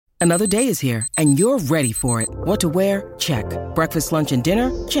Another day is here, and you're ready for it. What to wear? Check. Breakfast, lunch, and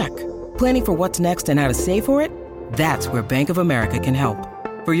dinner? Check. Planning for what's next and how to save for it? That's where Bank of America can help.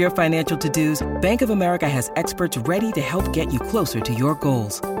 For your financial to-dos, Bank of America has experts ready to help get you closer to your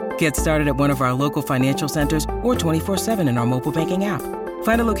goals. Get started at one of our local financial centers or 24/7 in our mobile banking app.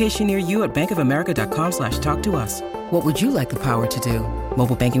 Find a location near you at bankofamerica.com/talktous. What would you like the power to do?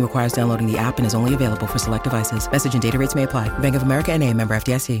 Mobile banking requires downloading the app and is only available for select devices. Message and data rates may apply. Bank of America N.A., member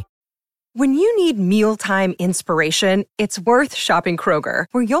FDIC. When you need mealtime inspiration, it's worth shopping Kroger,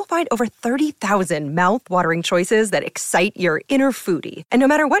 where you'll find over 30,000 mouth-watering choices that excite your inner foodie. And no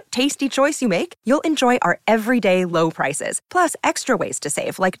matter what tasty choice you make, you'll enjoy our everyday low prices, plus extra ways to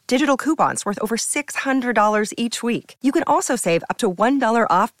save, like digital coupons worth over $600 each week. You can also save up to $1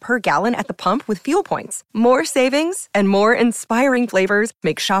 off per gallon at the pump with fuel points. More savings and more inspiring flavors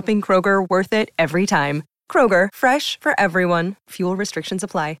make shopping Kroger worth it every time. Kroger, fresh for everyone. Fuel restrictions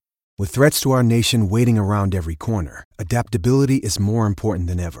apply. With threats to our nation waiting around every corner, adaptability is more important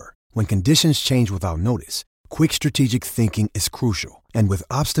than ever. When conditions change without notice, quick strategic thinking is crucial. And with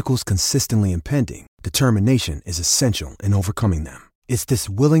obstacles consistently impending, determination is essential in overcoming them. It's this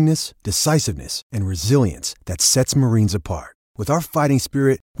willingness, decisiveness, and resilience that sets Marines apart. With our fighting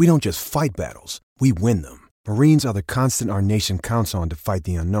spirit, we don't just fight battles, we win them. Marines are the constant our nation counts on to fight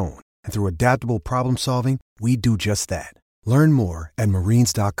the unknown. And through adaptable problem solving, we do just that. Learn more at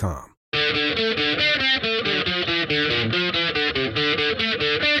marines.com.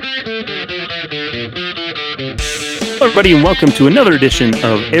 Hello, everybody, and welcome to another edition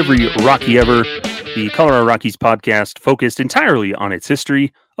of Every Rocky Ever, the Colorado Rockies podcast focused entirely on its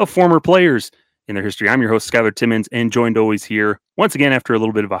history of former players in their history. I'm your host, Skylar Timmons, and joined always here, once again after a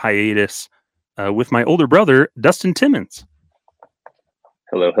little bit of a hiatus, with my older brother, Dustin Timmons.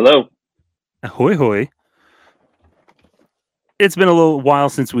 Hello, hello. Ahoy, hoy. It's been a little while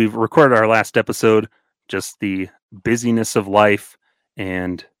since we've recorded our last episode, just the busyness of life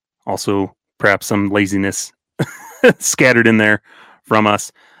and also perhaps some laziness scattered in there from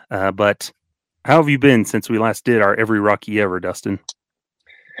us. But how have you been since we last did our Every Rocky Ever, Dustin?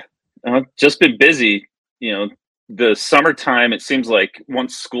 Just been busy. You know, the summertime, it seems like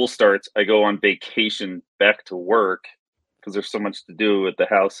once school starts, I go on vacation back to work because there's so much to do at the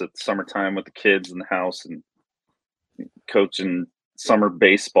house at summertime with the kids in the house and coaching summer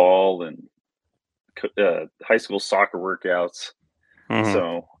baseball and high school soccer workouts. Mm-hmm.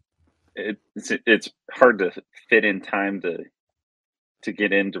 So it's hard to fit in time to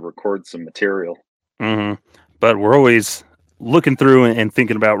get in to record some material. Mm-hmm. But we're always looking through and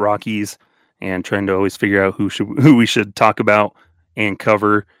thinking about Rockies and trying to always figure out who we should talk about and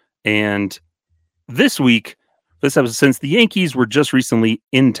cover. And this episode, since the Yankees were just recently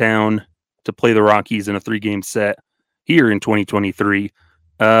in town to play the Rockies in a 3-game set here in 2023,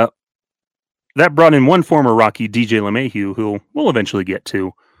 that brought in one former Rocky, DJ LeMahieu, who we'll eventually get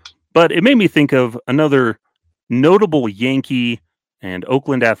to. But it made me think of another notable Yankee and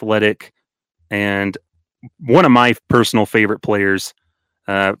Oakland Athletic, and one of my personal favorite players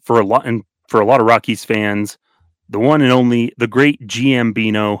for a lot of Rockies fans, the one and only, the great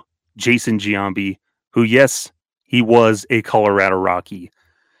Giambino, Jason Giambi, who, yes, he was a Colorado Rocky.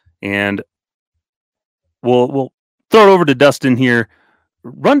 And we'll throw it over to Dustin here.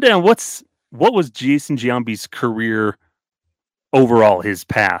 Run down what was Jason Giambi's career overall, his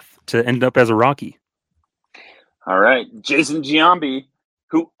path to end up as a Rocky. All right. Jason Giambi,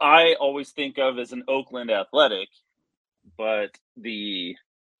 who I always think of as an Oakland Athletic, but the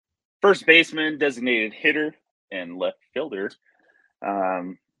first baseman, designated hitter, and left fielder.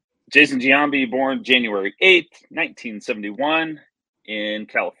 Jason Giambi, born January 8th, 1971 in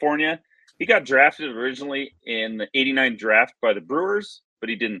California. He got drafted originally in the 89 draft by the Brewers, but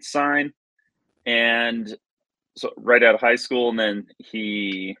he didn't sign. And so right out of high school, and then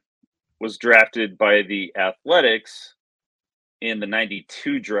he was drafted by the Athletics in the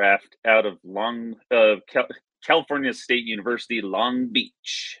 92 draft out of California State University, Long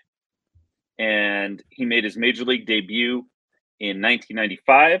Beach. And he made his major league debut in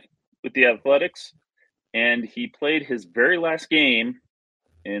 1995 with the Athletics. And he played his very last game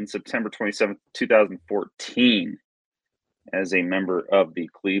in September 27th, 2014 as a member of the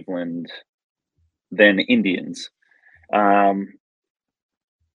Cleveland then Indians.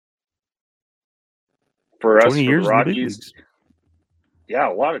 For us, for the Rockies, yeah,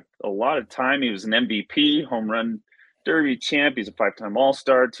 a lot of time. He was an MVP, home run derby champ. He's a 5-time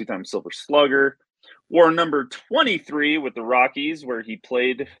All-Star, 2-time Silver Slugger. Wore number 23 with the Rockies, where he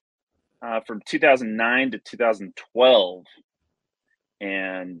played from 2009 to 2012.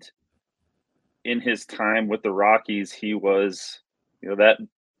 And in his time with the Rockies, he was, that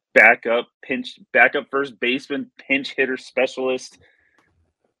backup first baseman, pinch hitter specialist,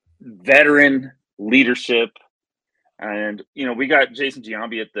 veteran leadership. And, we got Jason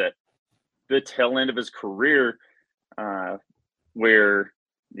Giambi at the tail end of his career, where,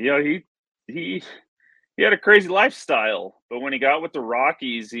 he had a crazy lifestyle, but when he got with the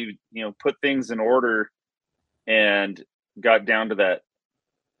Rockies, he, put things in order and got down to that,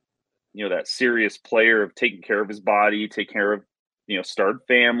 that serious player of taking care of his body, take care of, started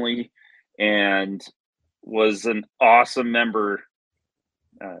family, and was an awesome member.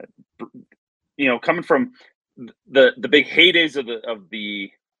 Coming from the big heydays of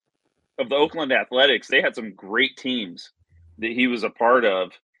the Oakland Athletics, they had some great teams that he was a part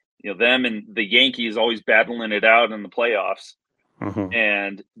of. Them and the Yankees always battling it out in the playoffs. Mm-hmm.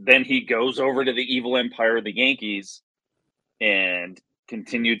 And then he goes over to the evil empire of the Yankees and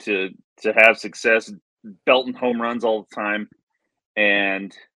continued to have success, belting home runs all the time.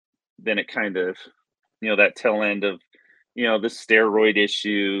 And then it kind of, that tail end of, the steroid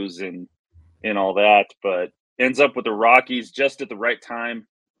issues and all that, but ends up with the Rockies just at the right time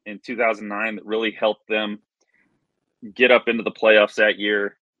in 2009 that really helped them get up into the playoffs that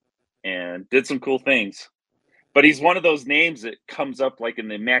year and did some cool things. But he's one of those names that comes up like in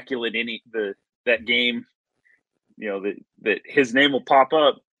the immaculate inning, that game, that his name will pop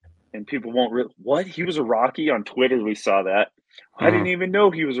up and people won't what? He was a Rocky on Twitter. We saw that. I didn't even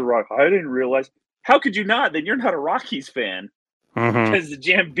know he was a Rocky. I didn't realize. How could you not? Then you're not a Rockies fan. Because the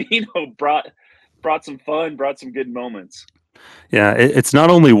Giambino brought some fun, brought some good moments. Yeah, it's not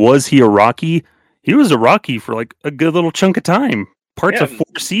only was he a Rocky, he was a Rocky for like a good little chunk of time, parts of 4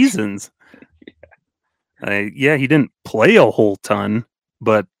 seasons. He didn't play a whole ton,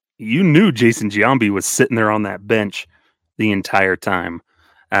 but you knew Jason Giambi was sitting there on that bench the entire time.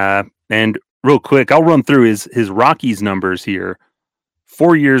 And real quick, I'll run through his Rockies numbers here.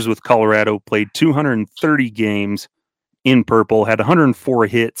 4 years with Colorado, played 230 games in purple, had 104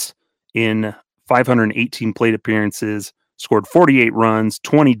 hits in 518 plate appearances, scored 48 runs,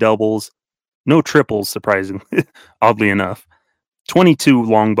 20 doubles, no triples, surprisingly, oddly enough, 22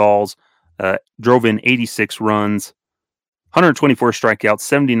 long balls, drove in 86 runs, 124 strikeouts,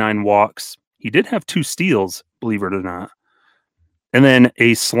 79 walks. He did have 2 steals, believe it or not. And then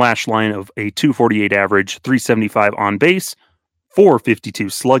a slash line of a 248 average, 375 on base, 452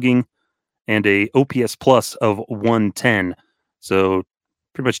 slugging, and a OPS plus of 110. So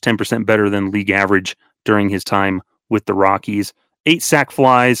pretty much 10% better than league average during his time with the Rockies. 8 sac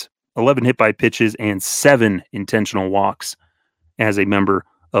flies, 11 hit by pitches, and 7 intentional walks as a member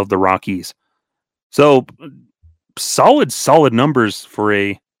of the Rockies. So solid numbers for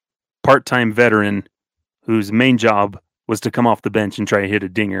a part-time veteran whose main job was to come off the bench and try to hit a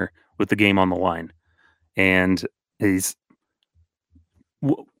dinger with the game on the line. And he's...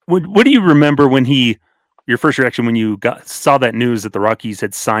 What do you remember when your first reaction when you saw that news that the Rockies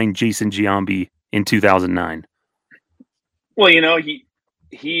had signed Jason Giambi in 2009? Well,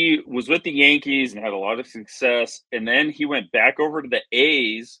 he was with the Yankees and had a lot of success, and then he went back over to the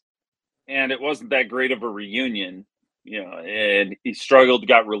A's, and it wasn't that great of a reunion, and he struggled,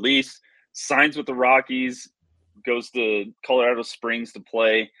 got released, signs with the Rockies, goes to Colorado Springs to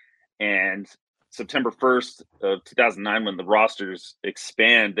play, and September 1st of 2009, when the rosters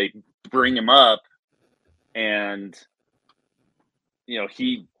expand, they bring him up, and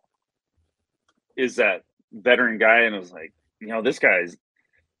he is that veteran guy, and I was like, this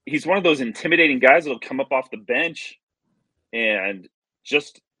he's one of those intimidating guys that'll come up off the bench, and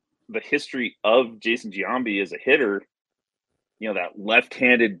just the history of Jason Giambi as a hitter, that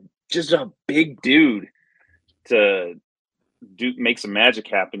left-handed, just a big dude to make some magic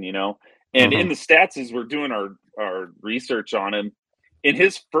happen, And in the stats, as we're doing our research on him, in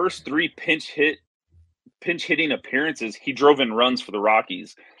his first 3 pinch hitting appearances, he drove in runs for the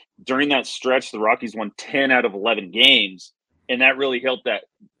Rockies. During that stretch, the Rockies won 10 out of 11 games, and that really helped that,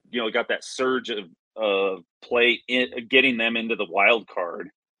 got that surge of play getting them into the wild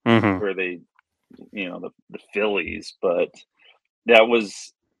card where they, the Phillies. But it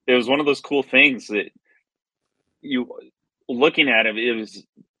was one of those cool things that you looking at him, it was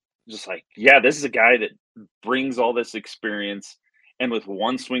just like, yeah, this is a guy that brings all this experience, and with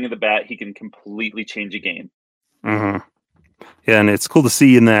one swing of the bat, he can completely change a game. Yeah, and it's cool to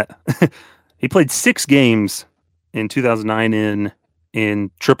see in that he played 6 games in 2009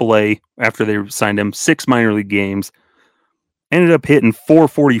 in AAA after they signed him, 6 minor league games. Ended up hitting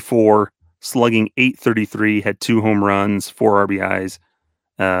 444, slugging 833, had 2 home runs, 4 RBIs,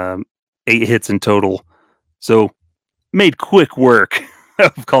 8 hits in total. So made quick work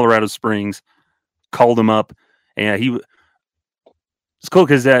of Colorado Springs, called him up, and It's cool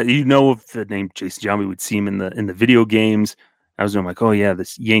because if the name Jason Giambi would see him in the video games. I was like, oh yeah,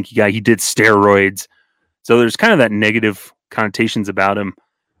 this Yankee guy, he did steroids. So there's kind of that negative connotations about him.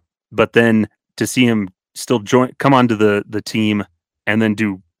 But then to see him still come onto the team and then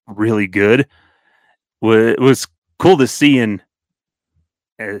do really good was cool to see. And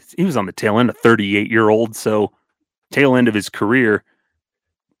he was on the tail end, a 38-year-old, so tail end of his career,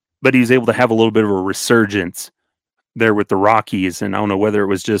 but he was able to have a little bit of a resurgence there with the Rockies. And I don't know whether it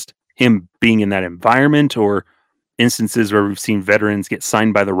was just him being in that environment or instances where we've seen veterans get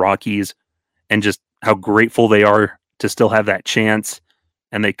signed by the Rockies and just how grateful they are to still have that chance.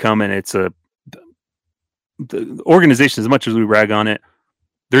 And they come, and it's the organization, as much as we rag on it,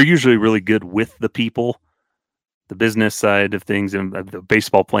 they're usually really good with the people, the business side of things, and the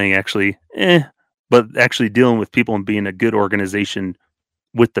baseball playing actually, but actually dealing with people and being a good organization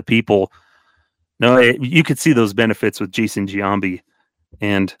with the people. No, you could see those benefits with Jason Giambi,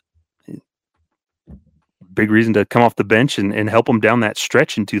 and big reason to come off the bench and help him down that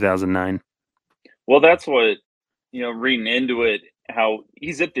stretch in 2009. Well, that's what, reading into it, how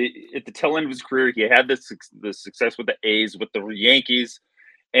he's at the tail end of his career. He had the success with the A's, with the Yankees,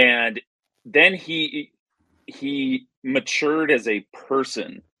 and then he matured as a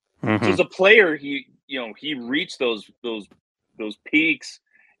person. Mm-hmm. So as a player, he reached those peaks,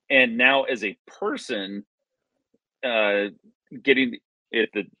 and now as a person, getting at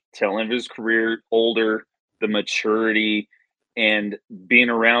the tail end of his career, older, the maturity, and being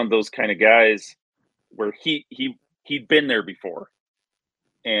around those kind of guys where he'd been there before,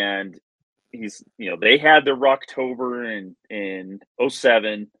 and he's they had their Rocktober in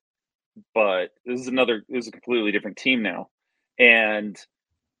 07, but this is a completely different team now, and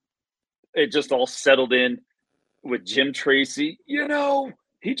it just all settled in with Jim Tracy.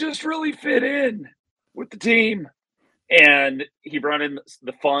 He just really fit in with the team, and he brought in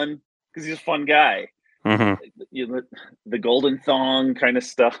the fun because he's a fun guy. Mm-hmm. The golden thong kind of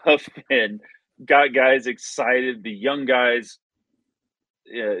stuff, and got guys excited, the young guys,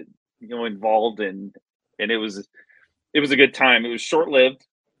 involved, and it was a good time. It was short lived,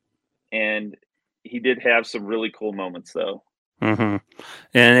 and he did have some really cool moments though. Mm-hmm.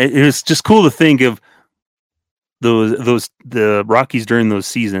 And it was just cool to think of the Rockies during those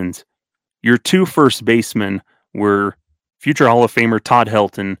seasons. Your two first basemen were future Hall of Famer Todd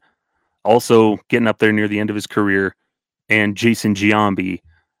Helton, also getting up there near the end of his career, and Jason Giambi.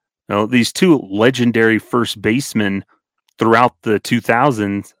 These two legendary first basemen throughout the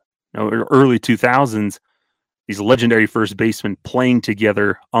 2000s, early 2000s, these legendary first basemen playing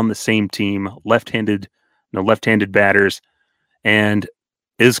together on the same team, left-handed batters. And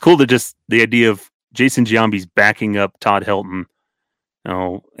it was cool to just the idea of Jason Giambi's backing up Todd Helton,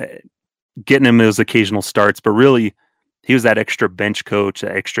 getting him those occasional starts, but really he was that extra bench coach,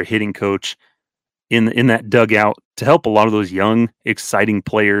 that extra hitting coach in that dugout to help a lot of those young, exciting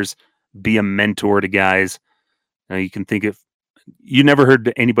players be a mentor to guys. You can think of, you never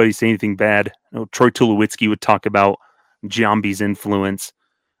heard anybody say anything bad. Troy Tulowitzki would talk about Giambi's influence.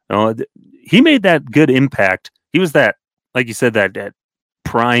 He made that good impact. He was that, like you said, that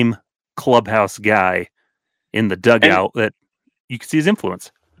prime clubhouse guy in the dugout that you could see his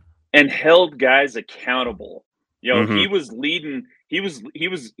influence, and held guys accountable. Mm-hmm. He was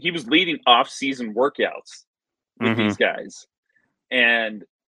leading off-season workouts with these guys, and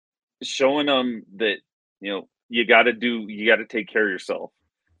showing them that you got to take care of yourself.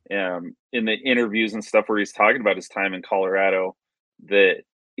 In the interviews and stuff where he's talking about his time in Colorado, that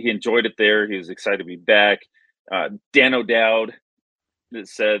he enjoyed it there. He was excited to be back. Dan O'Dowd that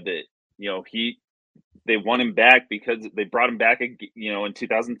said that they won him back because they brought him back in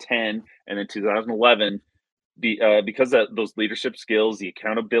 2010 and in 2011 because of those leadership skills, the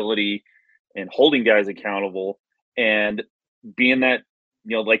accountability, and holding guys accountable, and being that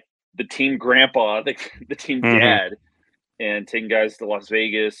like the team grandpa, the team dad, and taking guys to Las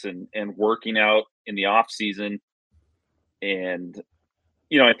Vegas and working out in the off season. And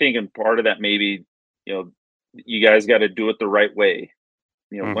I think in part of that, maybe you guys got to do it the right way.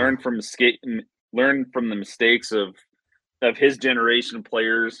 Learn from the mistakes of his generation of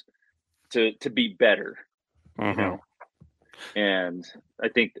players to be better. And I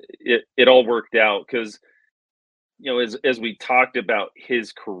think it all worked out because as we talked about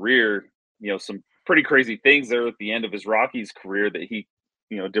his career, some pretty crazy things there at the end of his Rockies career that he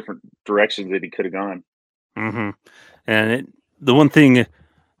different directions that he could have gone. And the one thing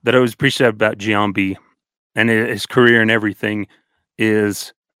that I always appreciate about Giambi and his career and everything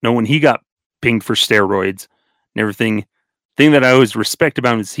is when he got pinged for steroids and everything, thing that I always respect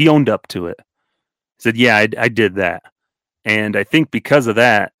about him is he owned up to it. He said, yeah, I did that. And I think because of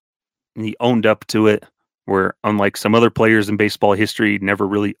that, he owned up to it, where unlike some other players in baseball history, never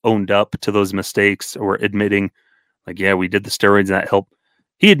really owned up to those mistakes or admitting, like, yeah, we did the steroids, that helped.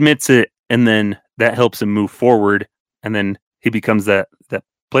 He admits it, and then that helps him move forward, and then he becomes that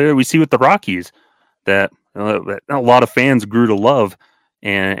player we see with the Rockies that a lot of fans grew to love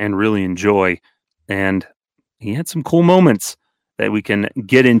and really enjoy. And he had some cool moments that we can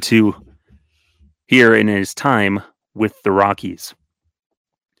get into here in his time with the Rockies.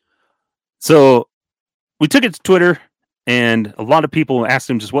 So we took it to Twitter, and a lot of people asked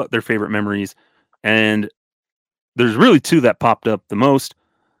him just what their favorite memories. And there's really two that popped up the most.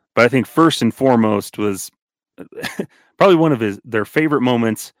 But I think first and foremost was probably one of their favorite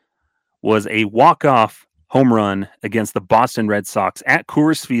moments was a walk-off home run against the Boston Red Sox at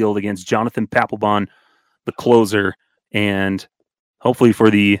Coors Field against Jonathan Papelbon, the closer. And hopefully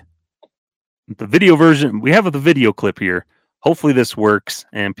for the video version, we have the video clip here. Hopefully this works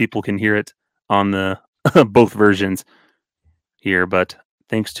and people can hear it on the both versions here. But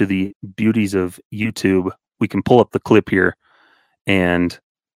thanks to the beauties of YouTube, we can pull up the clip here and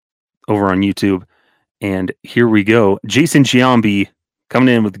over on YouTube. And here we go. Jason Giambi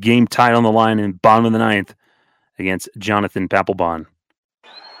coming in with the game tied on the line in bottom of the ninth against Jonathan Papelbon.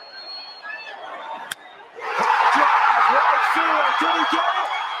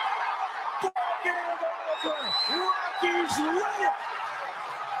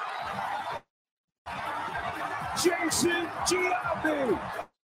 Jason Giambi.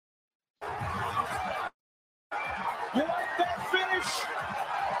 You like that finish?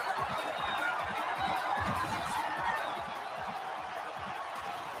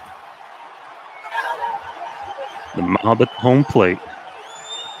 The mob at home plate.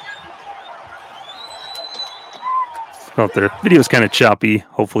 Well, their video's kind of choppy.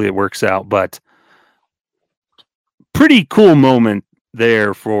 Hopefully it works out, but pretty cool moment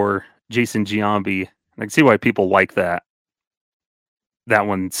there for Jason Giambi. I can see why people like that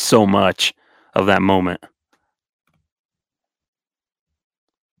one so much of that moment.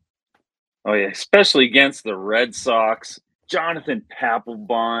 Oh yeah, especially against the Red Sox. Jonathan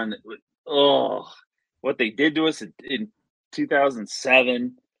Papelbon. Oh, what they did to us in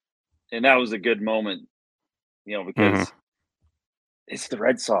 2007, and that was a good moment, because it's the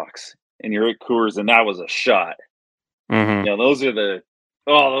Red Sox, and you're at Coors, and that was a shot. Those are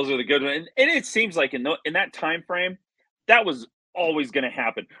the good ones, and it seems like in that time frame, that was always going to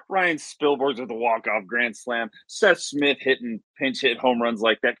happen. Ryan Spilborghs with a walk-off grand slam, Seth Smith hitting pinch hit home runs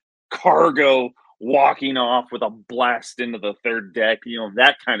like that, Cargo walking off with a blast into the third deck,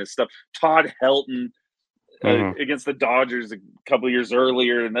 that kind of stuff. Todd Helton against the Dodgers a couple of years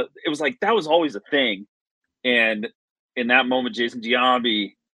earlier, and it was like that was always a thing. And in that moment, Jason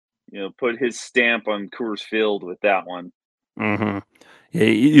Giambi, put his stamp on Coors Field with that one. Yeah,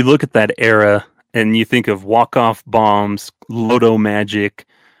 you look at that era, and you think of walk-off bombs, Loto Magic,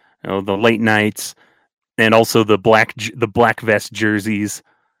 the late nights, and also the black vest jerseys.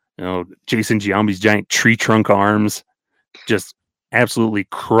 Jason Giambi's giant tree trunk arms, just absolutely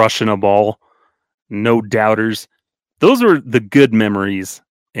crushing a ball. No doubters. Those were the good memories.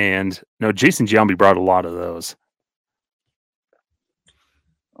 And Jason Giambi brought a lot of those.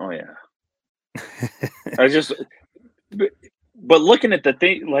 Oh yeah. But looking at the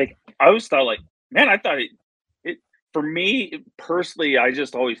thing, like I always thought, like, man, I thought it for me personally, I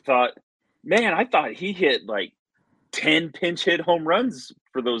just always thought, man, I thought he hit like 10 pinch hit home runs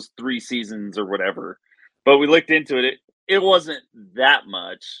for those 3 seasons or whatever. But we looked into it. It wasn't that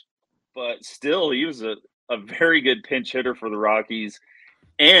much, but still he was a very good pinch hitter for the Rockies.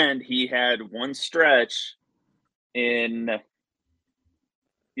 And he had one stretch in,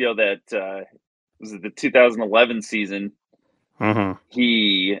 that was it the 2011 season.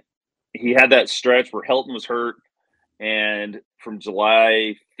 He had that stretch where Helton was hurt, and from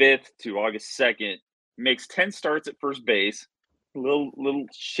July 5th to August 2nd, makes 10 starts at first base. A little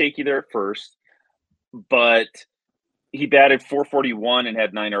shaky there at first, but he batted .441 and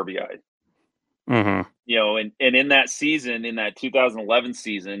had 9 RBI. And in that season, in that 2011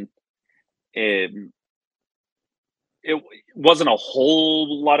 season, it wasn't a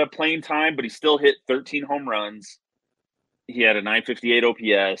whole lot of playing time, but he still hit 13 home runs. He had a 958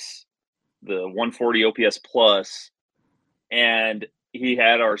 OPS, the 140 OPS plus, and he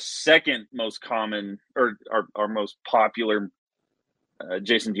had our second most common, or our most popular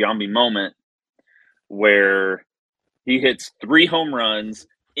Jason Giambi moment, where he hits 3 home runs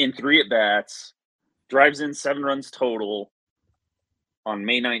in 3 at-bats, drives in 7 runs total on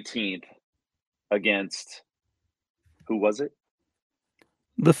May 19th against, who was it?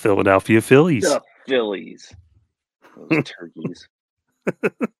 The Philadelphia Phillies. The Phillies. Those turkeys.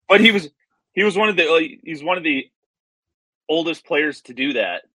 But he was one of the oldest players to do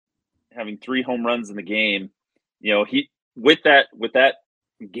that, having 3 home runs in the game. You know, he with that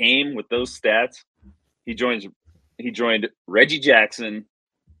game with those stats, he joined Reggie Jackson,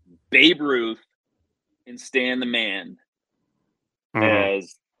 Babe Ruth, and Stan the Man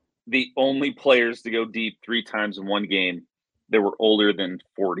as the only players to go deep 3 times in one game that were older than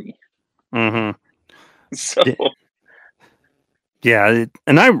 40. So yeah,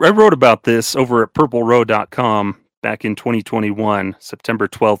 and I wrote about this over at purplerow.com back in 2021, September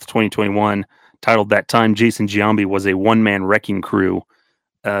 12th, 2021, titled "That Time Jason Giambi Was a One-Man Wrecking Crew,"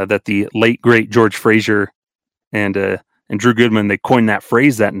 that the late great George Frazier and Drew Goodman, they coined that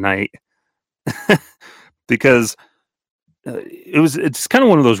phrase that night because it's kind of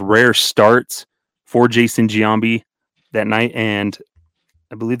one of those rare starts for Jason Giambi that night, and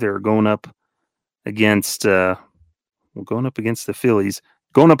I believe they were going up against the Phillies,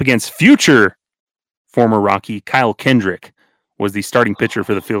 going up against future former Rocky Kyle Kendrick was the starting pitcher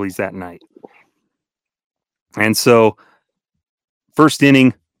for the Phillies that night. And so first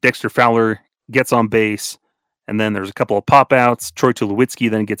inning, Dexter Fowler gets on base, and then there's a couple of pop outs. Troy Tulowitzki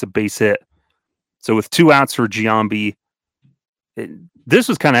then gets a base hit. So with 2 outs for Giambi, this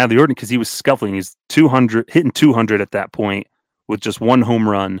was kind of out of the ordinary because he was scuffling. He's hitting 200 at that point with just 1 home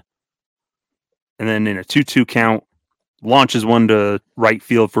run. And then in a 2-2 count, launches one to right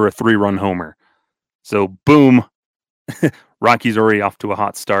field for a 3-run homer. So boom, Rocky's already off to a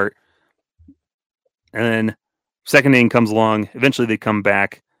hot start. And then second inning comes along. Eventually they come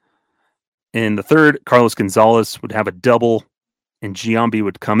back. In the third, Carlos Gonzalez would have a double, and Giambi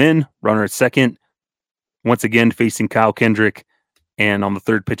would come in, runner at second, once again facing Kyle Kendrick. And on the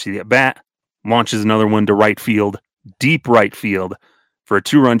third pitch of the at-bat, launches another one to right field, deep right field, for a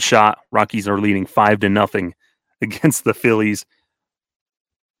 2-run shot. Rockies are leading 5-0 against the Phillies.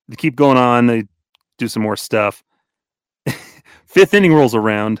 They keep going on. They do some more stuff. Fifth inning rolls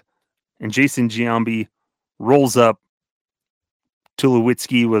around, and Jason Giambi rolls up.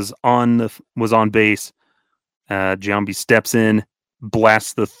 Tulowitzki was on base. Giambi steps in,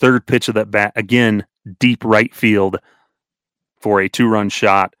 blasts the third pitch of that bat again, deep right field for a 2-run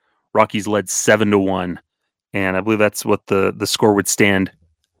shot. Rockies led 7-1, and I believe that's what the score would stand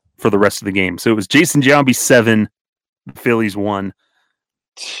for the rest of the game. So it was Jason Giambi 7, Phillies 1,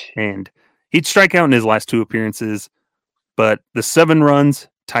 and he'd strike out in his last 2 appearances, but the 7 runs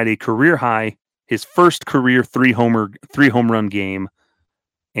tied a career high, his first career 3 home run game,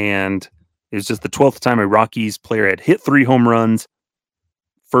 and it was just the 12th time a Rockies player had hit 3 home runs,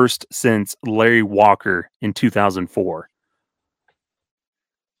 first since Larry Walker in 2004.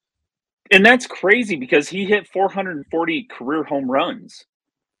 And that's crazy because he hit 440 career home runs.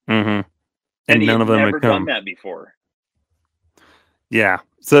 And none of them had done that before. Yeah.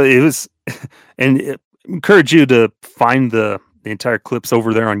 So it was, and I encourage you to find the entire clips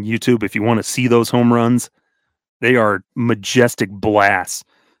over there on YouTube if you want to see those home runs. They are majestic blasts.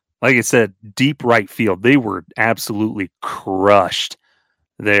 Like I said, deep right field. They were absolutely crushed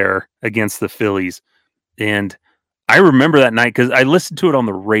there against the Phillies. And I remember that night because I listened to it on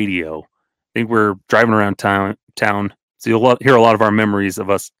the radio. I think we're driving around town. So you'll hear a lot of our memories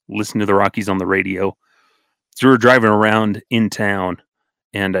of us listening to the Rockies on the radio. So we were driving around in town,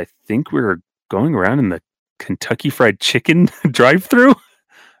 and I think we were going around in the Kentucky Fried Chicken drive-thru.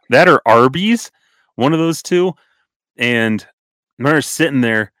 That or Arby's, one of those two. And I remember sitting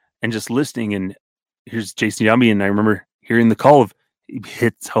there and just listening, and here's Jason Giambi, and I remember hearing the call of he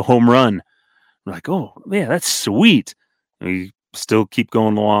hits a home run. We're like, oh, man, that's sweet. And we still keep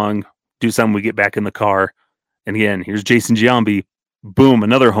going along, do something, we get back in the car. And again, here's Jason Giambi, boom,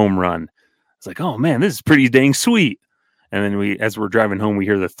 another home run. It's like, oh, man, this is pretty dang sweet. And then as we're driving home, we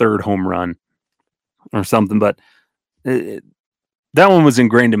hear the third home run or something. But that one was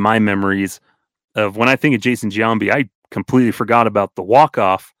ingrained in my memories of when I think of Jason Giambi, I completely forgot about the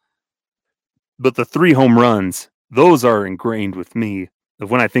walk-off. But the 3 home runs, those are ingrained with me.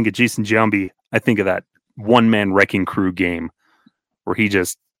 Of when I think of Jason Giambi, I think of that one-man wrecking crew game where he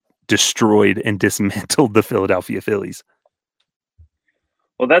just destroyed and dismantled the Philadelphia Phillies.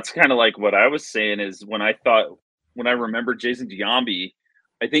 Well, that's kind of like what I was saying is when I remember Jason Giambi,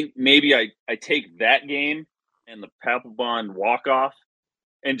 I think maybe I take that game and the Papelbon walk-off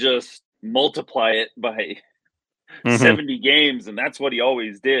and just multiply it by 70 games, and that's what he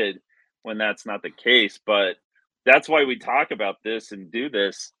always did when that's not the case. But that's why we talk about this and do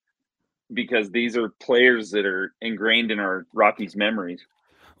this, because these are players that are ingrained in our Rockies memories.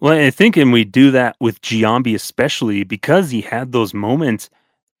 Well, I think, and we do that with Giambi especially because he had those moments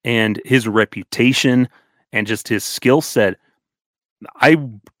and his reputation and just his skill set. I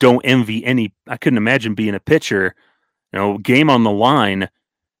don't envy any. I couldn't imagine being a pitcher, game on the line,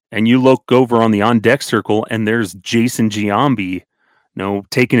 and you look over on the on deck circle, and there's Jason Giambi,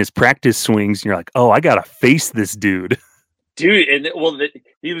 taking his practice swings, and you're like, oh, I gotta face this dude. Dude, and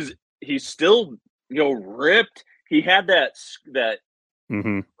he's still ripped. He had that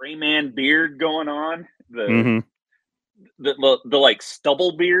gray man beard going on, the like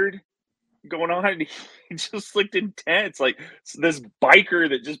stubble beard going on. He just looked intense, like this biker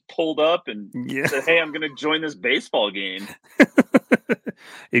that just pulled up and said, "Hey, I'm going to join this baseball game."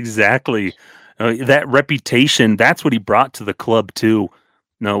 Exactly. That reputation, that's what he brought to the club too.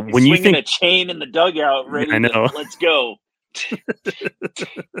 No, He's when you think a chain in the dugout, ready to let's go.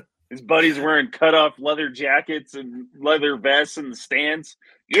 His buddies wearing cut-off leather jackets and leather vests in the stands.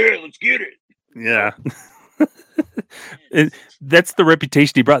 Yeah, let's get it. Yeah. That's the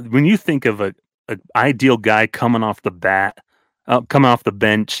reputation he brought. When you think of an ideal guy coming off the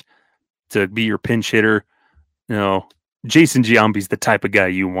bench to be your pinch hitter, Jason Giambi's the type of guy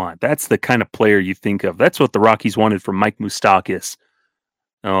you want. That's the kind of player you think of. That's what the Rockies wanted from Mike Moustakas.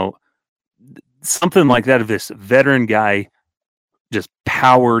 Something like that, of this veteran guy, just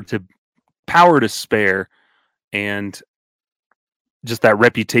power to spare, and just that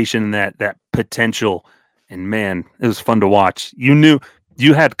reputation and that potential. And man, it was fun to watch. You knew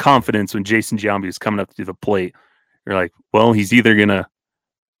you had confidence when Jason Giambi was coming up to the plate. You're like, well, he's either gonna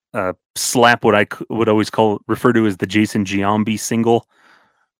slap what I would always refer to as the Jason Giambi single,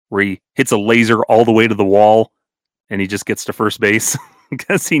 where he hits a laser all the way to the wall and he just gets to first base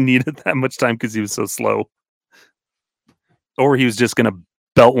because he needed that much time because he was so slow, or he was just gonna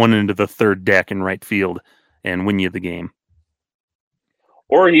belt one into the third deck in right field and win you the game.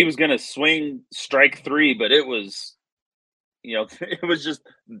 Or he was going to swing strike 3, but it was, it was just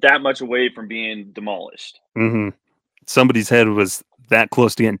that much away from being demolished. Mm-hmm. Somebody's head was that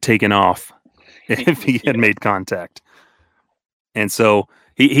close to getting taken off if he had made contact. And so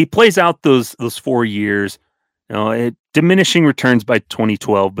he plays out those 4 years, diminishing returns by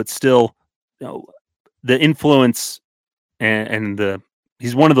 2012, but still, the influence and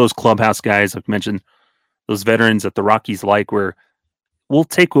he's one of those clubhouse guys I've mentioned, those veterans that the Rockies like, where we'll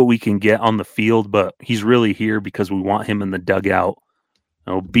take what we can get on the field, but he's really here because we want him in the dugout,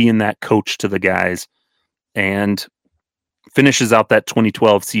 being that coach to the guys. And finishes out that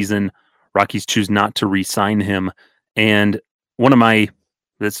 2012 season. Rockies choose not to re-sign him. And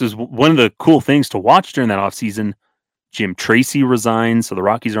this is one of the cool things to watch during that offseason. Jim Tracy resigns, so the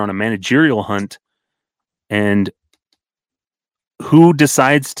Rockies are on a managerial hunt. And who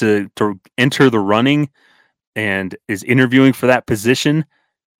decides to enter the running and is interviewing for that position?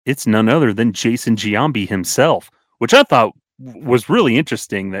 It's none other than Jason Giambi himself, which I thought was really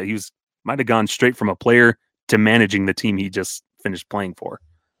interesting, that he might have gone straight from a player to managing the team he just finished playing for.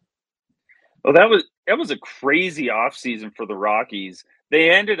 Well, that was a crazy offseason for the Rockies. They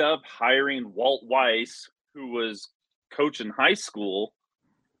ended up hiring Walt Weiss, who was coach in high school.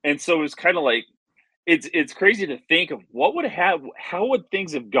 And so it was kind of like, it's crazy to think of how would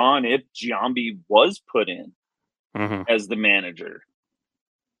things have gone if Giambi was put in as the manager?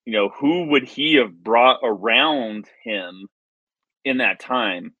 Who would he have brought around him in that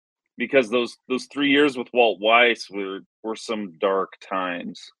time? Because those 3 years with Walt Weiss were some dark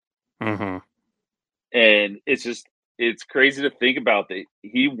times. And it's crazy to think about that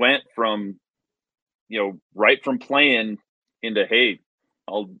he went from, right from playing into, hey,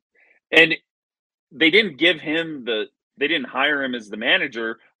 and they didn't they didn't hire him as the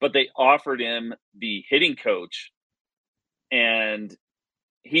manager, but they offered him the hitting coach, and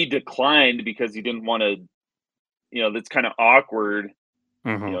he declined because he didn't want to, that's kind of awkward.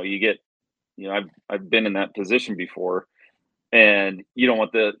 You get, I've been in that position before, and you don't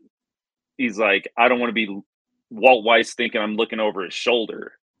want he's like, I don't want to be Walt Weiss thinking I'm looking over his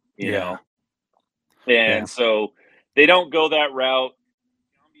shoulder, you know? And so they don't go that route.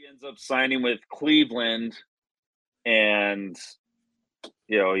 Giambi ends up signing with Cleveland, and,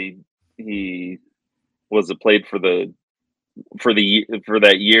 he played for that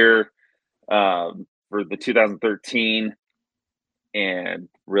year, for the 2013, and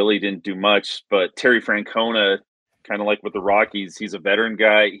really didn't do much. But Terry Francona, kind of like with the Rockies, he's a veteran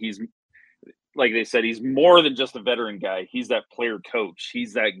guy. He's, like they said, he's more than just a veteran guy. He's that player coach.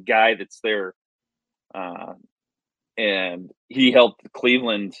 He's that guy that's there. And he helped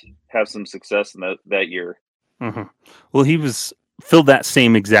Cleveland have some success in that year. Well, he filled that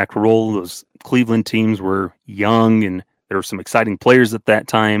same exact role. Those Cleveland teams were young, and there were some exciting players at that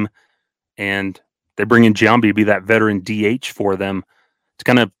time. And they bring in Giambi to be that veteran DH for them, to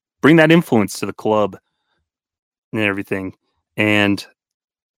kind of bring that influence to the club. and everything. And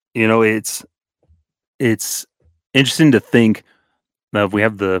it's interesting to think of. We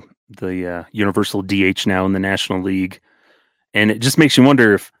have the universal DH now in the National League, and it just makes you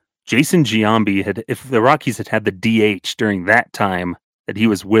wonder if Jason Giambi if the Rockies had the DH during that time that he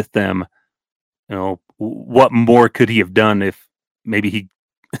was with them. What more could he have done if maybe he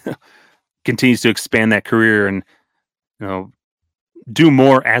continues to expand that career and do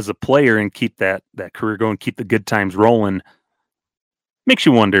more as a player and keep that career going, keep the good times rolling? Makes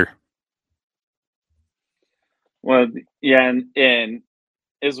you wonder. Well, yeah, and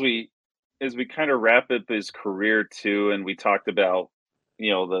as we kind of wrap up his career too, and we talked about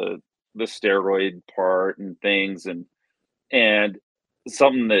the steroid part and things, and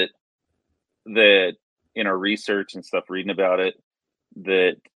something that in our research and stuff, reading about it,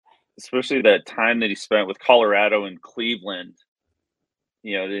 that especially that time that he spent with Colorado and Cleveland,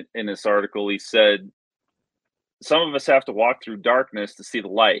 in this article, he said, some of us have to walk through darkness to see the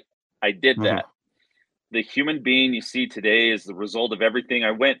light. I did that. The human being you see today is the result of everything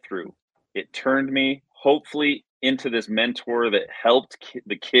I went through. It turned me, hopefully, into this mentor that helped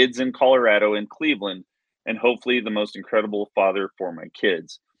the kids in Colorado and Cleveland, and hopefully the most incredible father for my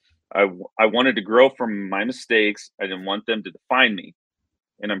kids. I wanted to grow from my mistakes. I didn't want them to define me.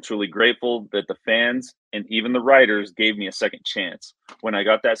 And I'm truly grateful that the fans and even the writers gave me a second chance. When I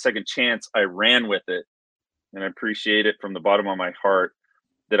got that second chance, I ran with it. And I appreciate it from the bottom of my heart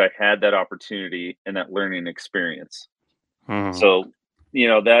that I had that opportunity and that learning experience. So,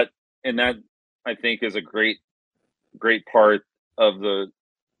 that I think is a great part of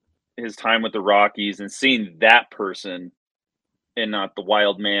his time with the Rockies, and seeing that person and not the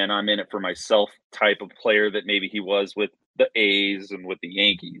wild man, I'm in it for myself type of player that maybe he was with the A's and with the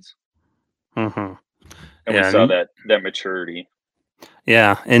Yankees. And we saw that maturity.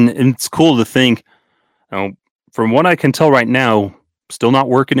 Yeah. And it's cool to think, from what I can tell right now, still not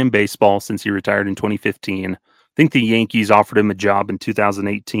working in baseball since he retired in 2015. I think the Yankees offered him a job in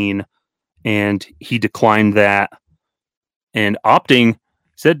 2018 and he declined that, and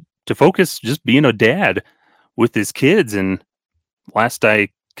said to focus just being a dad with his kids. And last I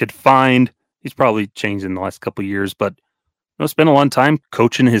could find, he's probably changed in the last couple of years, but spent a long time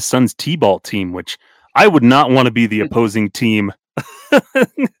coaching his son's t-ball team, which I would not want to be the opposing team.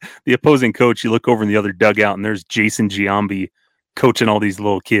 The opposing coach, you look over in the other dugout and there's Jason Giambi coaching all these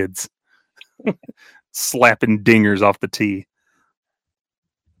little kids, slapping dingers off the tee.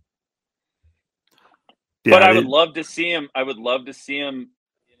 Yeah, but I would love to see him. I would love to see him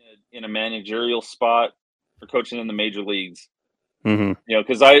in a managerial spot for coaching in the major leagues.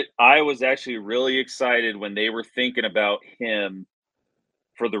 Because I was actually really excited when they were thinking about him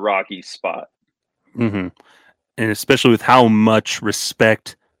for the Rockies spot. And especially with how much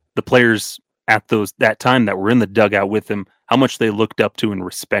respect the players at that time that were in the dugout with him, how much they looked up to and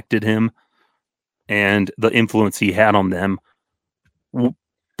respected him, and the influence he had on them.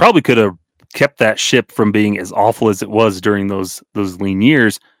 Probably could have kept that ship from being as awful as it was during those lean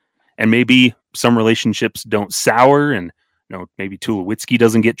years. And maybe some relationships don't sour, and maybe Tulowitzki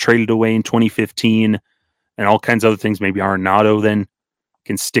doesn't get traded away in 2015, and all kinds of other things. Maybe Arenado then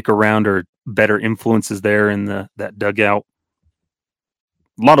can stick around, or better influences there in that dugout.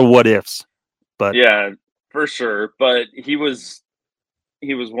 A lot of what ifs, but yeah, for sure. But he was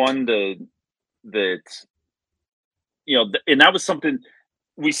one that and that was something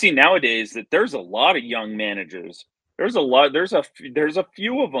we see nowadays, that there's a lot of young managers. There's a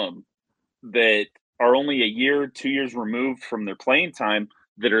few of them that are only a year, 2 years removed from their playing time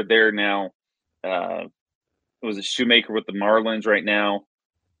that are there now. Was it Shoemaker with the Marlins right now?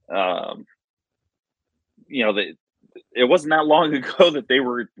 It wasn't that long ago that they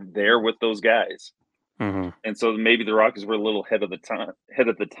were there with those guys. And so maybe the Rockies were a little ahead of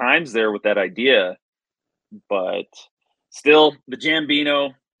the times there with that idea. But still, the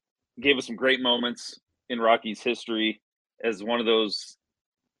Giambino gave us some great moments in Rockies history as one of those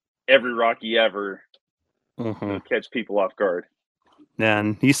every Rocky ever to catch people off guard.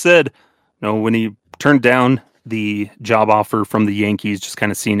 And he said, when he turned down the job offer from the Yankees, just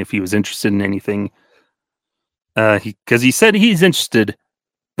kind of seeing if he was interested in anything, because he said he's interested,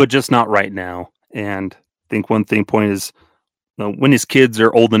 but just not right now. And I think one point is, when his kids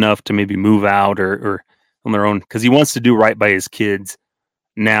are old enough to maybe move out or on their own, because he wants to do right by his kids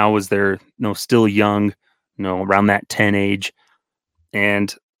now as they're still young, around that 10 age,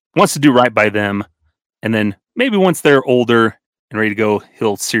 and wants to do right by them. And then maybe once they're older and ready to go,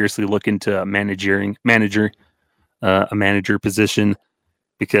 he'll seriously look into a manager position,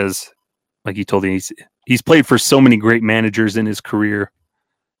 because like he told me, he's played for so many great managers in his career,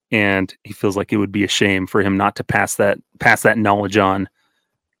 and he feels like it would be a shame for him not to pass that knowledge on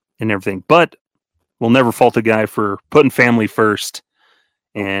and everything. But we'll never fault a guy for putting family first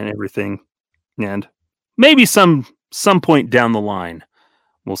and everything. And maybe some point down the line,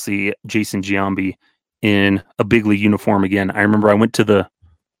 we'll see Jason Giambi in a big league uniform again. I remember I went to the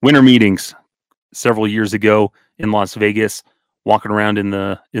winter meetings several years ago in Las Vegas, walking around in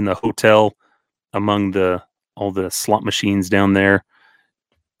the hotel among all the slot machines down there,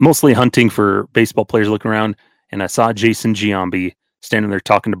 mostly hunting for baseball players, looking around, and I saw Jason Giambi standing there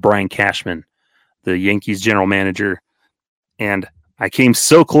talking to Brian Cashman, the Yankees general manager, and I came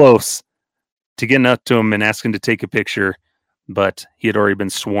so close to getting up to him and asking to take a picture, but he had already been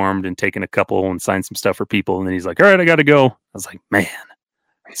swarmed and taken a couple and signed some stuff for people, and then he's like, all right, I got to go. I was like, man,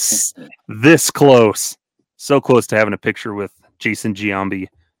 this close, so close to having a picture with Jason Giambi,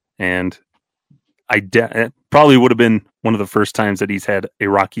 and it probably would have been one of the first times that he's had a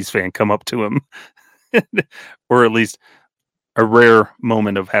Rockies fan come up to him, or at least a rare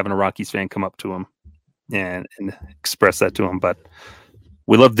moment of having a Rockies fan come up to him and express that to him. But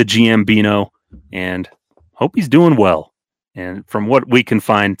we love the Giambino and hope he's doing well. And from what we can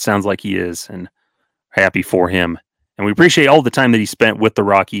find, sounds like he is, and happy for him. And we appreciate all the time that he spent with the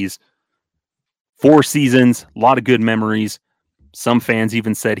Rockies. 4 seasons, a lot of good memories. Some fans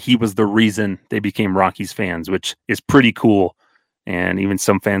even said he was the reason they became Rockies fans, which is pretty cool. And even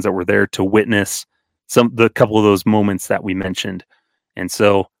some fans that were there to witness the couple of those moments that we mentioned. And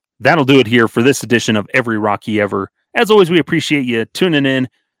so that'll do it here for this edition of Every Rocky Ever. As always, we appreciate you tuning in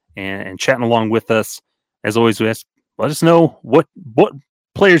and chatting along with us. As always, let us know what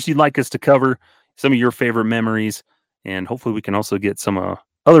players you'd like us to cover, some of your favorite memories, and hopefully we can also get some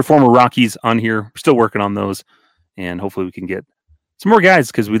other former Rockies on here. We're still working on those, and hopefully we can get some more guys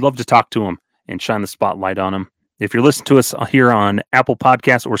because we'd love to talk to them and shine the spotlight on them. If you're listening to us here on Apple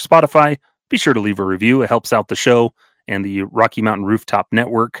Podcasts or Spotify, be sure to leave a review. It helps out the show and the Rocky Mountain Rooftop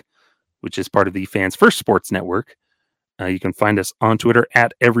Network, which is part of the Fans First Sports Network. You can find us on Twitter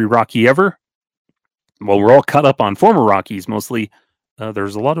at Every Rocky Ever. Well, we're all caught up on former Rockies. Mostly,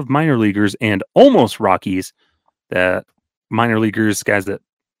 there's a lot of minor leaguers and almost Rockies, that minor leaguers,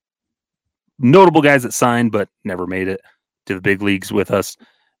 notable guys that signed but never made it to the big leagues with us.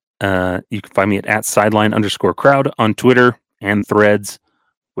 You can find me at @sideline_crowd on Twitter and Threads,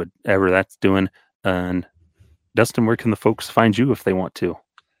 whatever that's doing. And Dustin, where can the folks find you if they want to?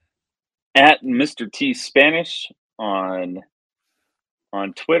 At Mr. T Spanish on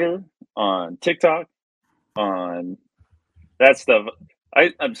Twitter, on TikTok, on that stuff.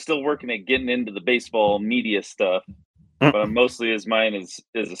 I'm still working at getting into the baseball media stuff, but mostly mine is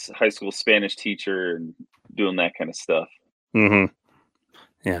a high school Spanish teacher and doing that kind of stuff. Mm-hmm.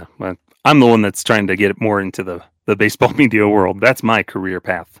 Yeah, well, I'm the one that's trying to get more into the baseball media world. That's my career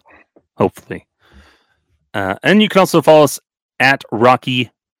path, hopefully. And you can also follow us at Rocky,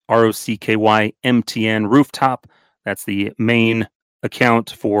 ROCKY MTN Rooftop. That's the main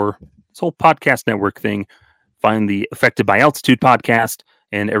account for this whole podcast network thing. Find the Affected by Altitude podcast,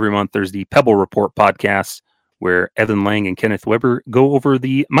 and every month there's the Pebble Report podcast, where Evan Lang and Kenneth Weber go over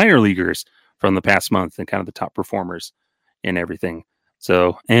the minor leaguers from the past month and kind of the top performers and everything.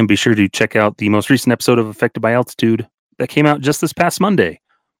 So, and be sure to check out the most recent episode of Affected by Altitude that came out just this past Monday,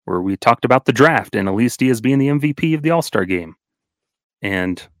 where we talked about the draft and Elias Diaz being the MVP of the All-Star game.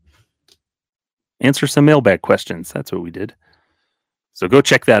 And answer some mailbag questions. That's what we did. So go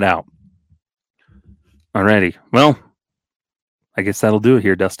check that out. Alrighty. Well, I guess that'll do it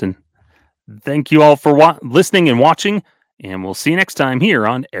here, Dustin. Thank you all for listening and watching, and we'll see you next time here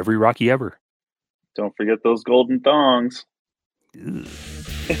on Every Rocky Ever. Don't forget those golden thongs.